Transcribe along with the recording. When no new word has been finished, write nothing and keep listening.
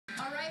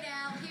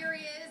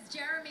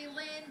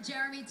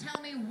Jeremy,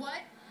 tell me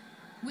what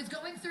was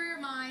going through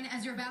your mind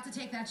as you're about to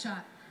take that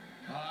shot?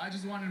 I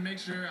just wanted to make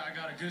sure I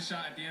got a good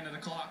shot at the end of the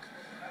clock.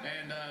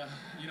 And,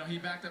 he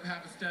backed up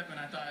half a step, and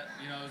I thought,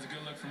 it was a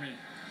good look for me.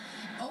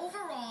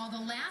 Overall, the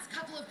last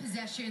couple of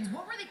possessions,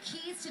 what were the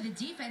keys to the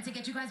defense to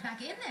get you guys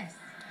back in this?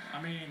 I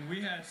mean,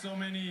 we had so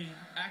many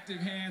active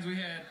hands. We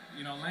had,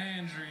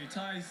 Landry,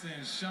 Tyson,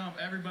 Shump,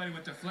 everybody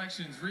with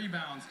deflections,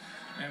 rebounds.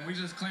 And we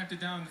just clamped it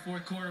down in the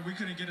fourth quarter. We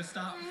couldn't get a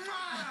stop.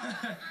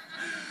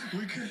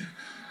 we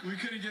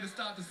couldn't get a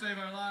stop to save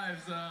our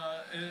lives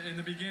in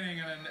the beginning,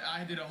 and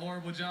I did a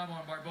horrible job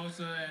on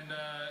Barbosa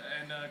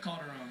and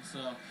Calderon. So,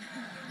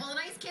 well, a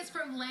nice kiss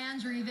from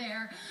Landry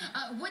there.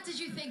 What did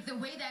you think the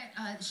way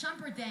that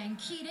Shumpert then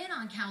keyed in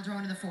on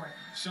Calderon in the fourth?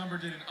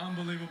 Shumpert did an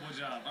unbelievable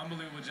job.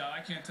 Unbelievable job.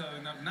 I can't tell you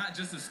enough. Not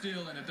just a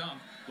steal and a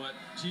dunk, but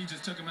he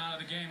just took him out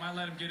of the game. I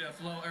let him get a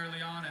flow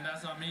early on, and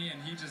that's on me,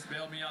 and he just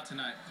bailed me out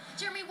tonight.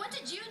 Jeremy, what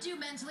did you do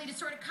mentally to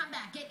sort of come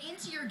back, get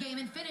into your game,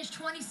 and finish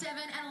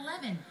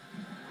 27-11?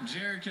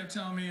 Jared kept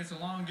telling me it's a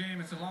long game,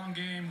 it's a long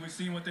game. We've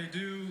seen what they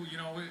do.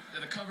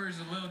 The cover is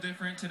a little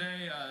different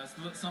today.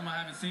 It's something I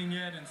haven't seen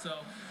yet, and so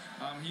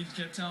he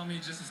kept telling me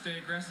just to stay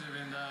aggressive,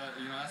 and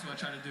that's what I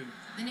try to do.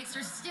 The Knicks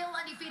are still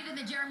undefeated in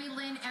the Jeremy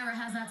Lin era.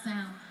 How's that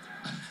sound?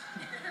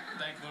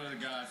 Thankful to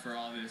God for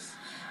all this.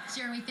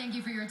 Jeremy, thank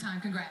you for your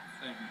time. Congrats.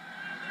 Thank you.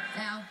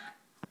 Now,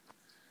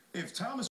 if Thomas